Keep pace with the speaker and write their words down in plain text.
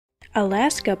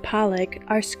Alaska pollock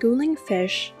are schooling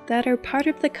fish that are part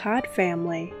of the cod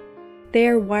family. They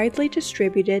are widely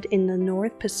distributed in the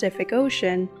North Pacific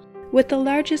Ocean, with the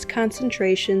largest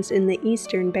concentrations in the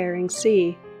eastern Bering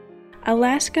Sea.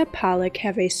 Alaska pollock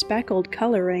have a speckled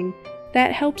coloring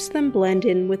that helps them blend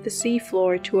in with the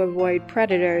seafloor to avoid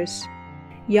predators.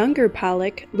 Younger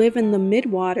pollock live in the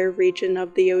midwater region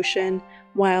of the ocean,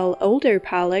 while older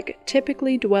pollock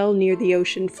typically dwell near the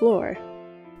ocean floor.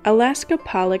 Alaska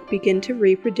pollock begin to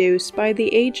reproduce by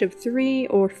the age of 3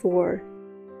 or 4.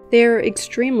 They are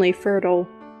extremely fertile.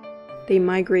 They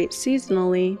migrate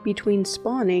seasonally between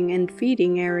spawning and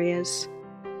feeding areas.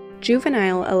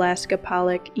 Juvenile Alaska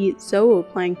pollock eat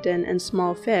zooplankton and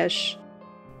small fish.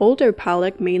 Older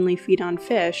pollock mainly feed on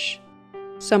fish.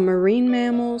 Some marine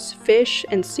mammals, fish,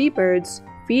 and seabirds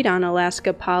feed on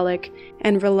Alaska pollock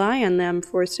and rely on them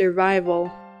for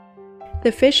survival.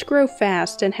 The fish grow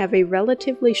fast and have a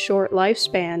relatively short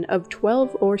lifespan of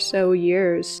 12 or so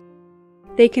years.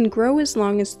 They can grow as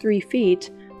long as 3 feet,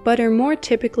 but are more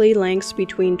typically lengths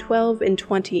between 12 and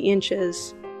 20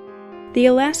 inches. The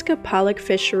Alaska pollock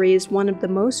fishery is one of the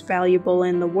most valuable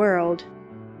in the world.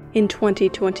 In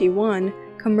 2021,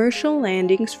 commercial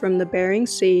landings from the Bering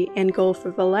Sea and Gulf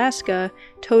of Alaska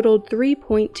totaled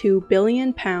 3.2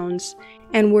 billion pounds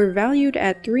and were valued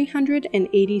at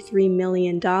 $383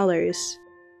 million.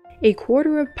 A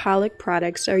quarter of pollock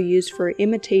products are used for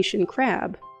imitation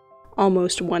crab.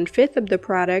 Almost 1/5 of the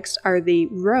products are the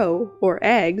roe, or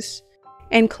eggs,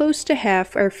 and close to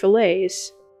half are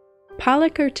fillets.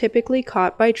 Pollock are typically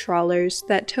caught by trawlers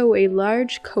that tow a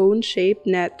large cone-shaped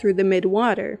net through the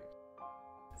midwater.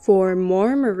 For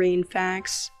more marine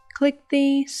facts, click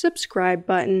the subscribe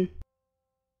button.